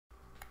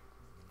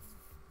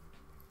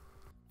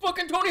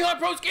fucking Tony Hawk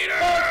Pro Skater!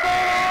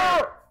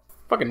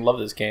 Fucking love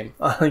this game.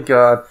 Oh my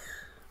god.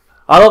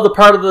 I love the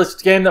part of this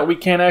game that we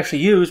can't actually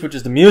use, which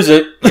is the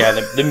music. Yeah,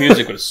 the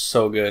music was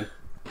so good.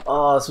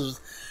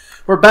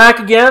 We're back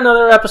again,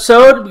 another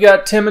episode. We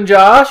got Tim and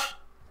Josh.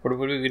 What are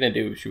we gonna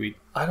do? Should we?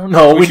 I don't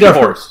know. We should do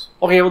horse.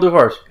 Okay, we'll do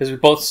horse. Because we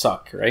both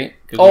suck, right?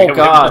 Oh, we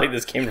God. haven't played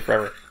this game in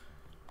forever.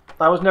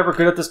 I was never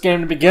good at this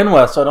game to begin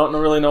with, so I don't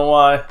really know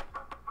why.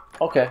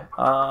 Okay.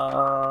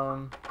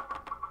 I'm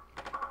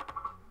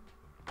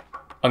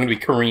gonna be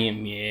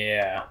Korean,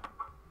 yeah.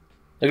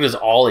 Look at this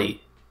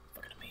ollie.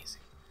 Fucking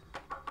amazing.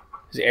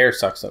 His air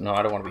sucks though. No,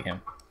 I don't want to be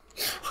him.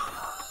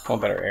 I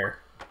want better air.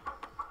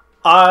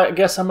 I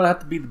guess I'm gonna have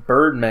to be the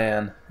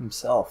Birdman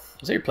himself.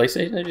 Is that your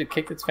PlayStation that you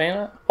kicked its fan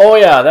out? Oh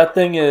yeah, that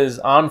thing is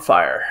on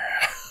fire.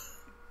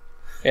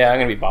 Yeah, I'm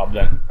gonna be Bob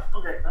then.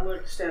 Okay, I'm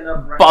gonna stand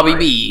up right Bobby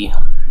B.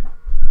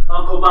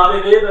 Uncle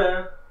Bobby B,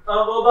 man.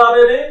 Uncle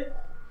Bobby B.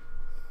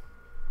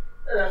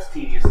 That's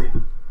tediously,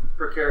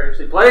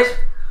 precariously placed.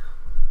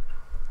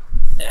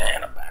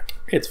 And I'm back.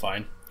 It's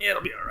fine. Yeah,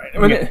 it'll be all right.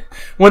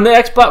 When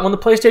the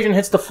PlayStation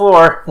hits the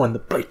floor,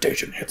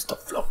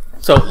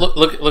 So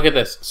look at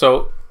this.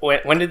 So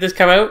when did this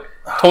come out?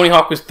 Tony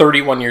Hawk was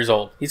 31 years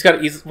old. He's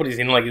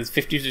in like his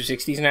 50s or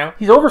 60s now.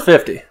 He's over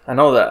 50. I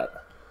know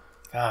that.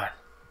 God.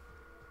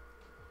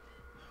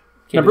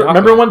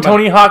 Remember when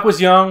Tony Hawk was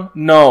young?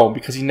 No,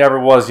 because he never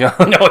was young.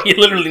 No, he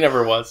literally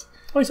never was.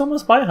 Oh, he's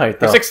almost my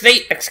height though. He's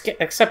 6'8",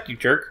 except you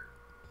jerk.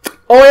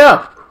 Oh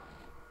yeah.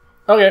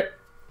 Okay.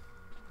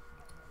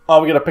 Oh,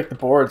 we gotta pick the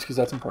boards because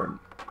that's important.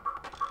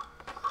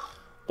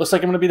 Looks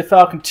like I'm gonna be the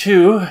Falcon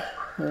 2.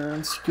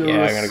 Let's go.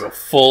 Yeah, I'm gonna go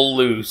full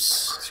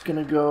loose. It's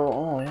gonna go.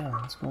 Oh yeah,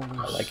 let's go loose.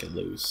 I like it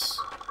loose.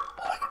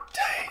 I like it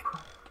tight.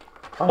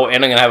 Oh,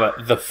 and I'm gonna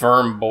have the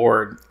firm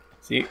board.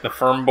 See the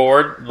firm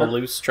board, the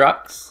loose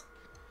trucks.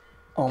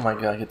 Oh my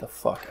god, get the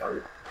fuck out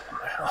of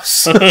my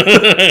house.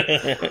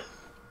 I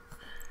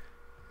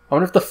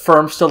wonder if the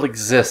firm still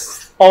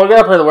exists. Oh, we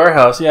gotta play the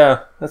warehouse.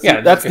 Yeah, that's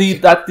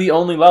the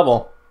only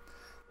level.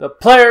 The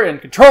player in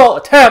control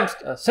attempts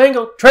a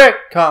single trick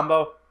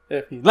combo.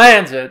 If he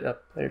lands it,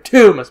 player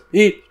 2 must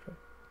beat.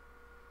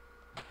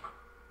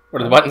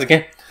 What are the buttons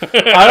again?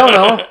 I don't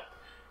know.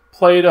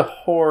 Play the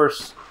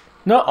horse.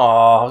 No,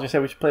 I was gonna say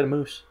we should play the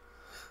moose.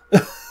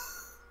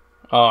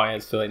 Oh, yeah,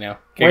 it's too late now.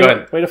 Okay, go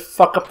ahead. Way to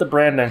fuck up the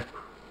branding.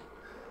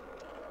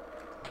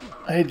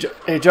 Hey,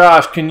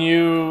 Josh, can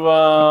you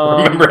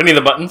remember any of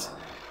the buttons?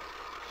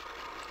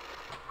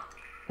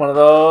 One of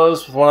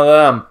those with one of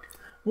them.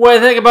 What do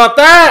you think about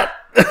that?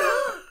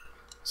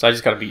 So I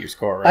just gotta beat your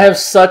score, right? I have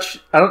such...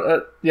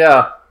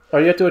 yeah. Oh,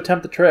 you have to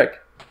attempt the trick.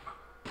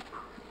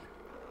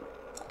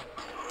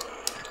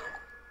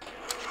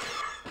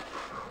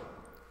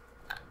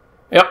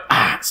 Yep.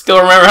 Still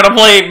remember how to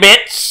play,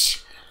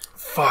 bitch.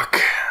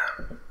 Fuck.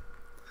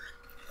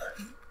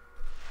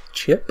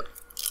 Chip?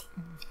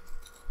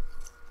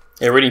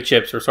 Yeah, we're eating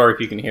chips. We're sorry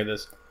if you can hear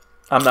this.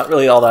 I'm not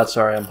really all that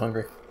sorry. I'm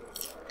hungry.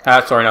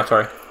 Sorry, not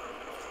sorry.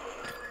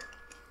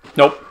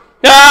 Nope.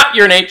 Ah,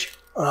 you're an H.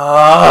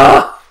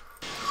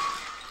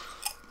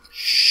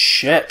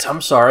 Shit, I'm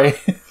sorry.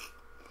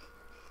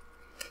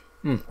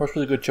 Horse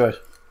was a good choice.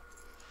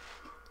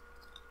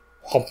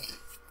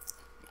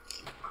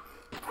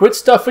 Quit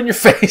stuffing your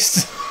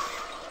face.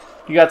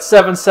 You got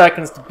 7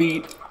 seconds to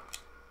beat.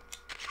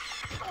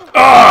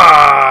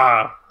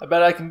 Ah! I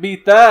bet I can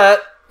beat that.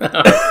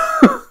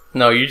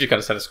 No, you just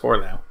gotta set a score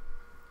now.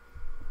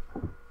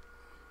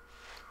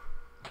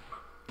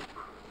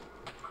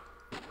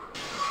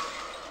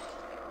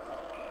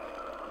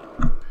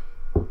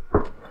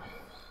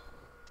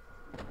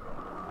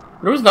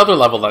 There was another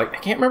level that I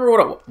can't remember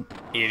what it was.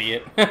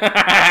 Idiot. You're in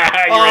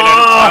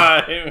out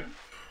of time.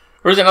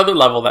 There was another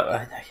level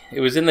that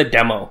it was in the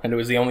demo, and it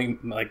was the only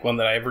one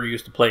that I ever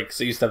used to play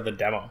because I used to have the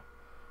demo.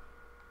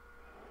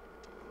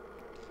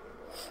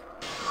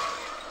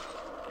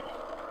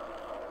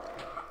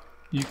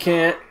 You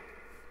can't.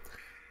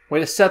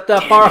 Way to set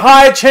that bar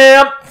high,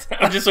 champ!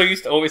 I'm just so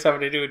used to always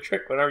having to do a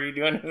trick whenever you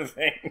do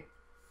anything.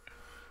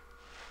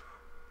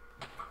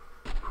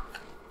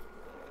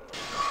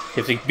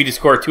 You have to beat a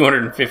score of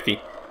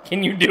 250.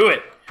 Can you do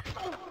it?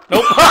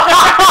 Nope.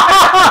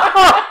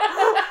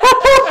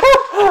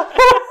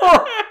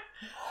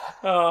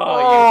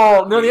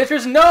 Oh, no, the answer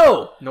is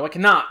no. No, I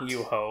cannot.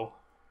 You hoe.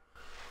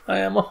 I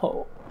am a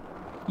hoe.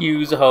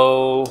 Use a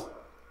hoe.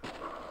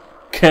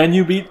 Can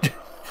you beat...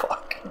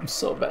 Fuck, I'm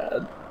so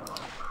bad.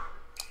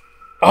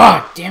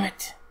 Oh, damn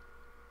it.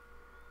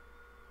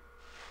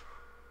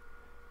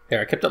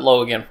 There, I kept it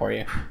low again for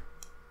you.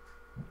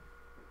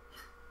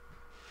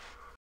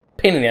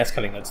 Pain in the ass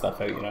cutting that stuff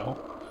out, you know.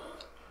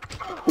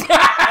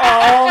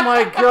 Oh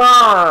my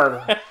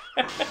god.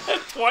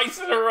 Twice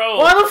in a row.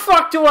 Why the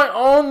fuck do I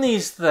own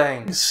these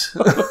things?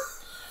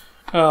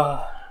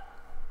 Yeah.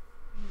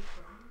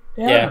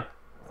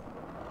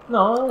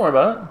 No, don't worry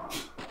about it.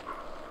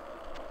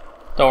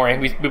 Don't worry,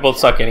 we both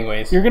suck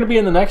anyways. You're gonna be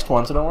in the next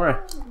one, so don't worry.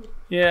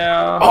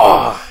 Yeah.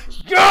 Oh,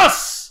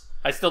 yes!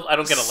 I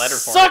don't get a letter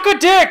for it. Suck a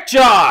dick,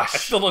 Josh! I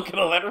still don't get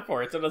a letter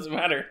for it, so it doesn't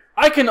matter.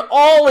 I can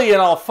ollie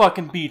and I'll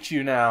fucking beat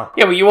you now.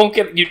 Yeah, but you won't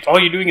get... all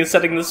you're doing is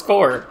setting the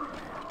score.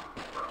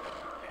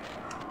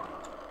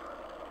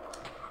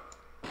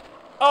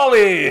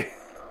 Ollie!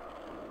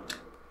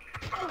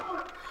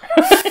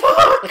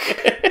 Fuck!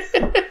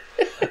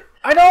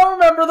 I don't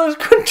remember those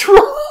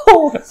controls!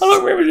 I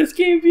don't remember this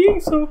game being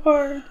so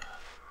hard.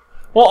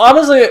 Well,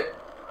 honestly,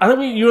 I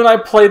think you and I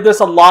played this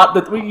a lot.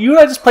 You and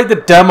I just played the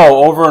demo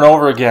over and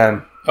over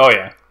again. Oh,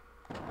 yeah.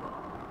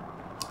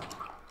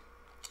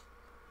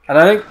 And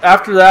I think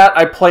after that,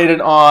 I played it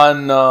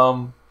on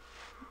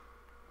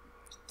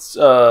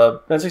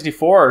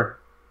N64.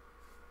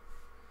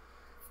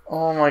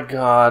 Oh my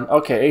god.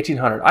 Okay,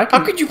 1800.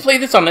 How could you play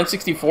this on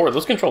N64?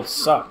 Those controls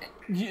suck.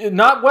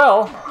 Not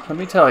well, let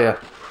me tell you.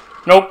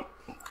 Nope.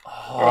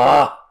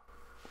 Oh.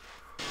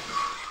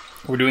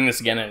 We're doing this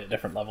again at a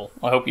different level.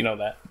 I hope you know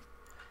that.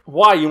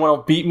 Why? You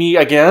want to beat me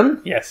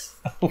again? Yes.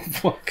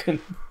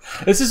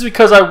 This is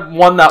because I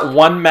won that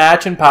one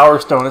match in Power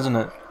Stone, isn't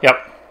it?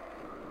 Yep.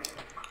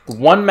 The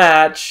one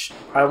match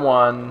I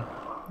won.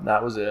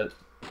 That was it.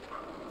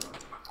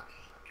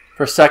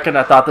 For a second,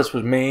 I thought this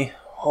was me.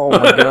 Oh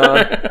my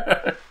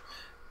god.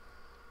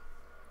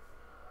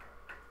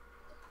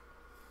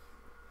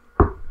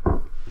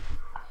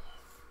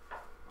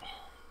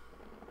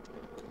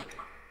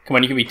 Come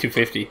on, you can be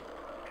 250.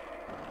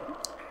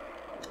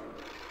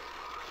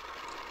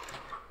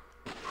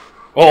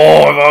 Oh,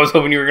 I was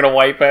hoping you were going to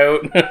wipe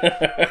out.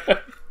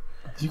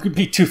 You could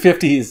be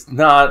 250 is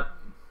not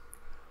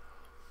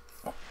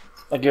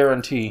a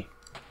guarantee.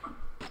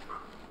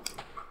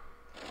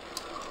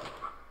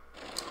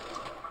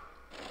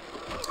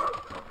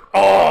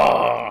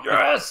 Oh!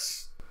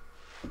 Yes!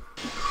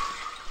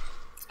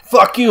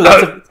 Fuck you.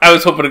 I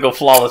was hoping to go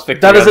flawless victory.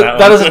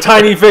 That is a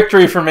tiny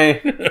victory for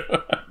me.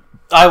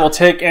 I will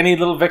take any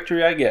little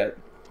victory I get.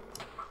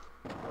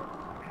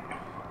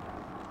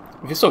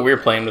 It feels so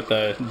weird playing with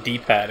the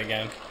D-pad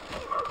again.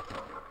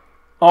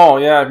 Oh,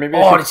 yeah. Maybe.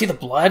 Oh, did you see the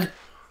blood?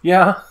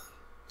 Yeah.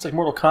 It's like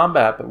Mortal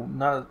Kombat, but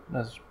not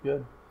as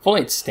good. If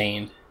only it's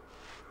stained.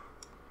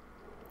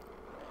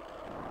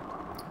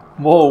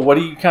 Whoa, what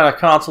kind of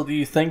console do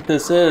you think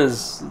this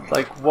is?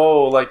 Like,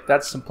 whoa, like,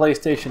 that's some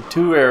PlayStation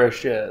 2 era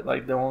shit.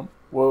 Like, don't...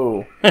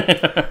 Whoa.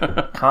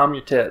 Calm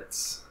your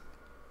tits.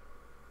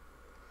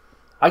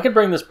 I can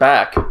bring this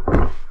back.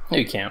 No,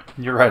 you can't.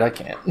 You're right, I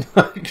can't.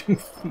 Fucked.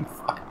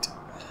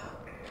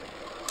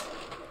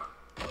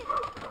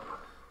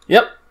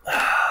 Yep.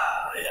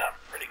 Yeah,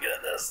 pretty good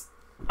at this.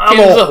 I'm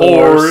a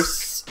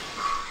horse.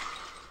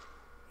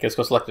 Okay, let's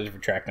go select a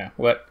different track now.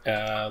 What?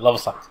 Level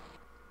select.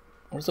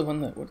 What's the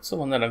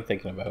one that I'm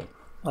thinking about?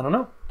 I don't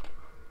know.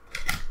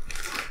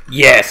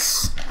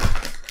 Yes!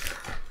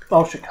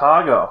 Oh,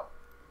 Chicago.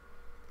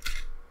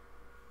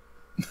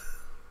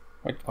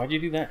 Why'd you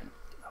do that?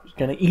 I was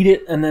gonna eat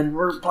it and then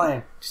we're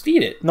playing. Just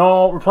eat it.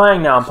 No, we're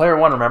playing now. I'm player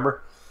 1,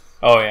 remember?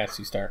 Oh, yeah, so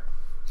you start.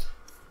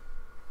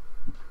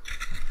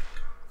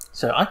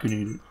 So I can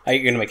eat it. Are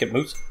you gonna make it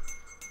moose?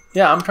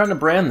 Yeah, I'm trying to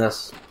brand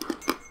this.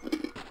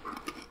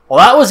 Well,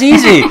 that was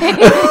easy!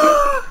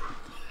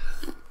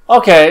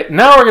 Okay,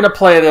 now we're gonna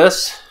play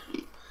this.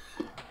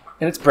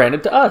 And it's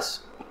branded to us.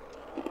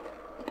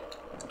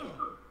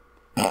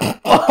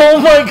 Oh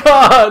my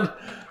god!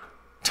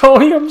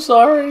 Tony, I'm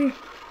sorry.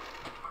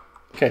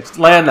 Okay, just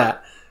land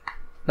that.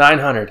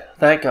 900.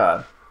 Thank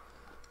God.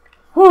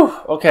 Whew.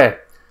 Okay.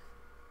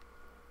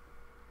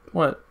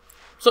 What?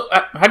 So,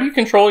 how do you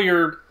control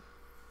your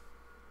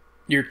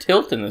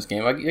tilt in this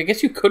game? I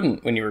guess you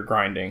couldn't when you were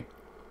grinding.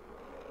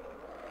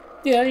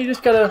 Yeah, you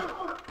just gotta...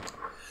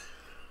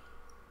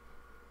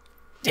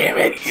 Damn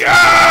it!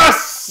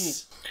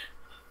 Yes!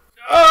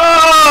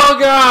 Oh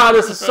god,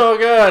 this is so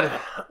good.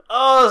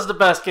 Oh, this is the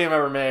best game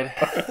ever made.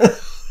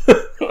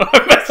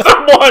 I messed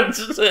up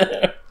once!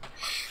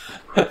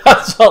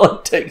 That's all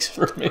it takes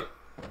for me.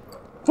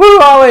 Woo,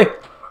 Ollie!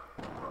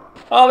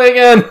 Ollie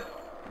again!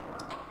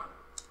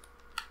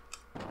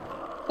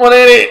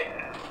 180!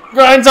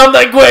 Grind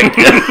something quick!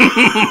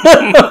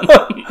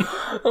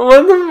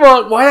 What the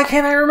fuck? Why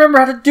can't I remember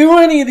how to do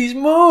any of these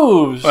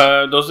moves?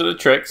 Those are the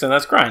tricks, and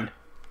that's grind.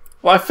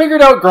 Well, I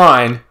figured out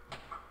grind.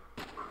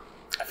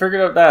 I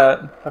figured out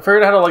that. I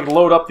figured out how to like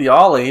load up the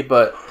Ollie,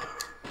 but...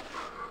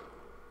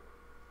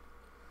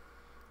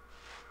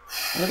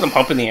 Let them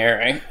pump in the air,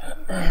 right?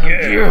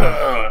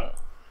 Yeah.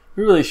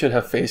 We really should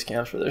have face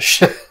cams for this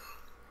shit.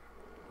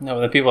 No,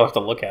 then people have to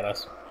look at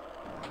us.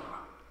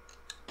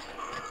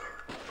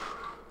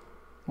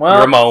 Well,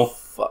 you're a Mo.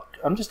 Fuck.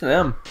 I'm just an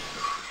M.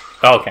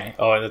 Oh, okay.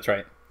 Oh, that's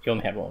right. You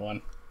only had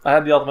one. I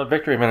had the ultimate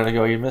victory a minute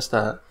ago. You missed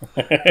that.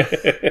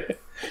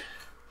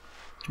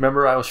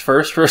 Remember I was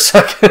first for a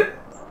second?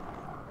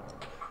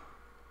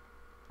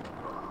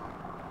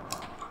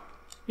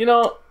 You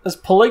know, as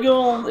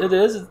polygonal it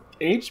is, it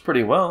aged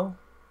pretty well.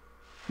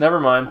 Never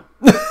mind.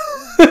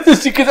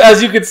 As you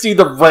can see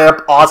the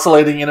ramp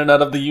oscillating in and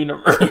out of the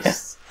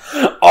universe.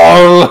 Yeah.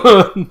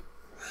 Oh.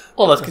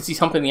 Well, that's because he's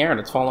humping the air and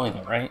it's following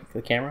him, right?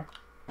 The camera?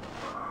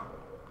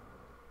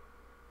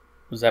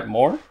 Was that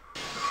more?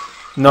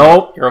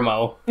 Nope. You're a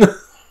Mo.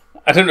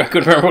 I couldn't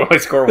remember what my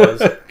score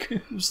was.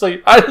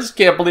 I just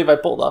can't believe I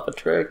pulled off a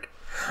trick.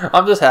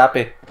 I'm just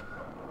happy.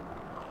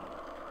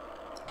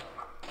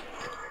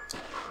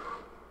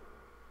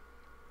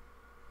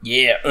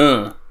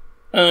 Yeah,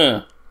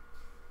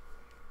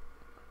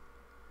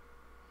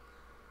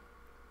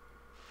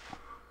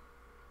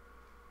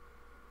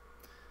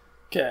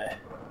 Okay.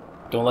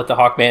 Don't let the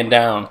Hawkman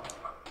down.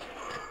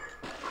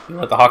 Don't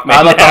let the Hawkman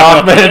I let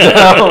down. the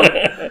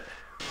Hawkman down.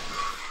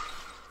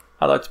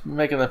 I'd like to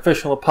make an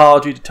official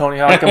apology to Tony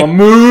Hawk. I'm a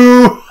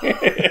moo.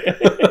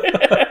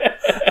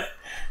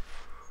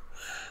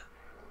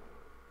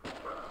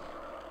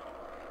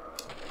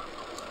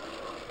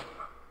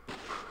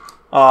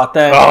 Aw,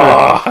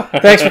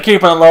 thanks. Thanks for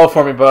keeping it low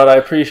for me, bud. I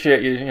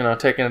appreciate you,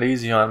 taking it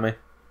easy on me.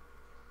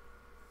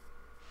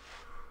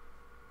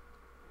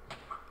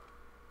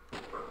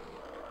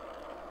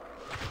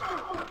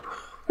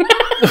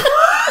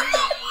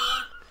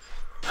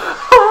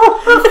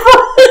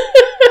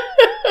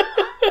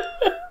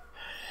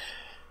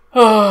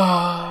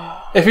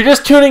 If you're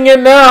just tuning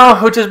in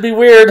now, which would be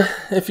weird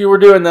if you were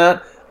doing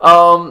that,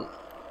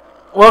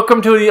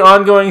 welcome to the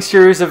ongoing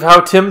series of how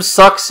Tim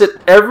sucks at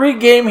every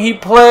game he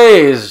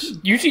plays.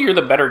 Usually you're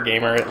the better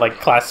gamer at, like,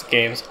 classic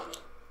games.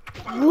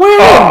 When?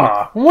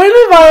 When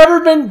have I ever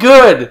been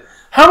good?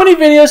 How many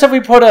videos have we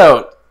put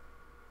out?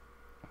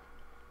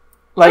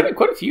 Like,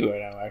 quite a few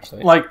right now,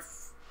 actually. Like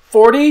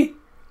 40?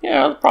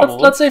 Yeah, probably.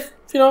 Let's say,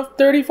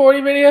 30,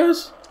 40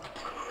 videos?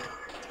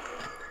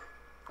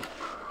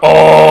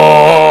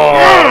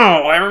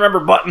 Oh, I remember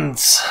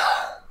buttons.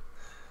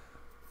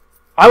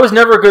 I was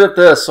never good at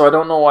this, so I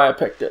don't know why I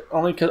picked it.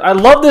 Only because I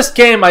love this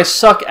game, I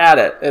suck at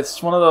it.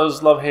 It's one of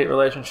those love-hate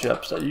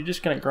relationships that you're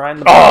just going to grind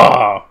the button.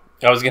 Oh,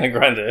 I was going to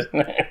grind it.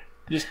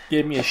 You just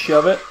gave me a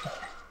shove it.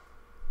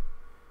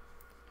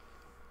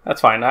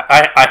 That's fine.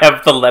 I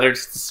have the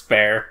letters to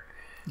spare.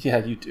 Yeah,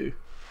 you do.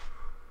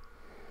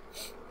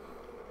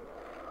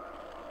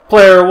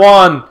 Player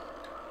 1,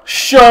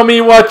 show me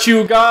what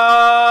you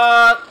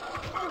got.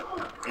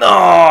 No,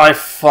 I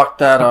fucked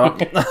that up.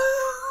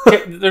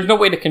 There's no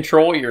way to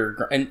control your...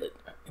 And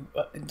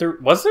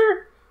was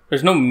there?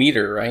 There's no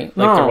meter, right?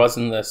 Like there was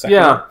in the second.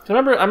 Yeah, I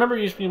remember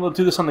you used to be able to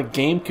do this on the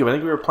GameCube. I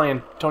think we were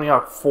playing Tony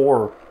Hawk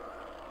 4.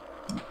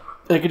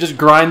 I could just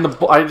grind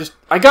the...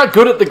 I got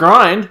good at the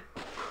grind.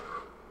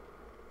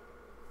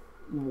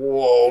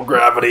 Whoa,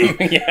 gravity.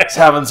 Yeah. It's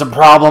having some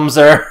problems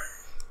there.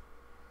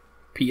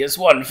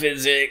 PS1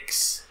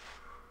 physics.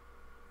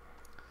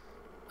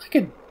 I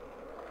could...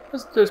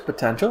 There's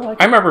potential.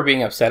 I remember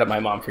being upset at my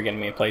mom for getting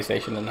me a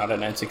PlayStation and not an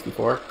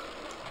N64.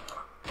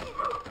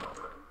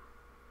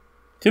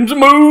 Tim's a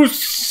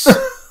moose!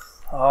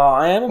 Oh,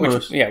 I am a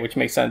moose. Yeah, which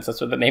makes sense.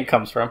 That's where the name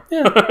comes from.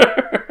 Yeah.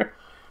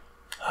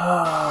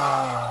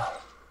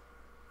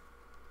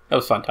 That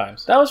was fun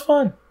times. That was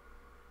fun.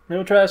 Maybe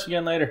we'll try this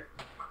again later.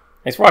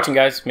 Thanks for watching,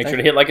 guys. Make sure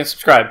to hit like and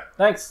subscribe.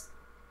 Thanks.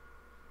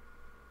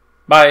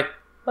 Bye.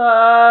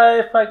 Bye.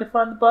 If I could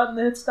find the button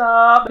to hit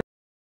stop.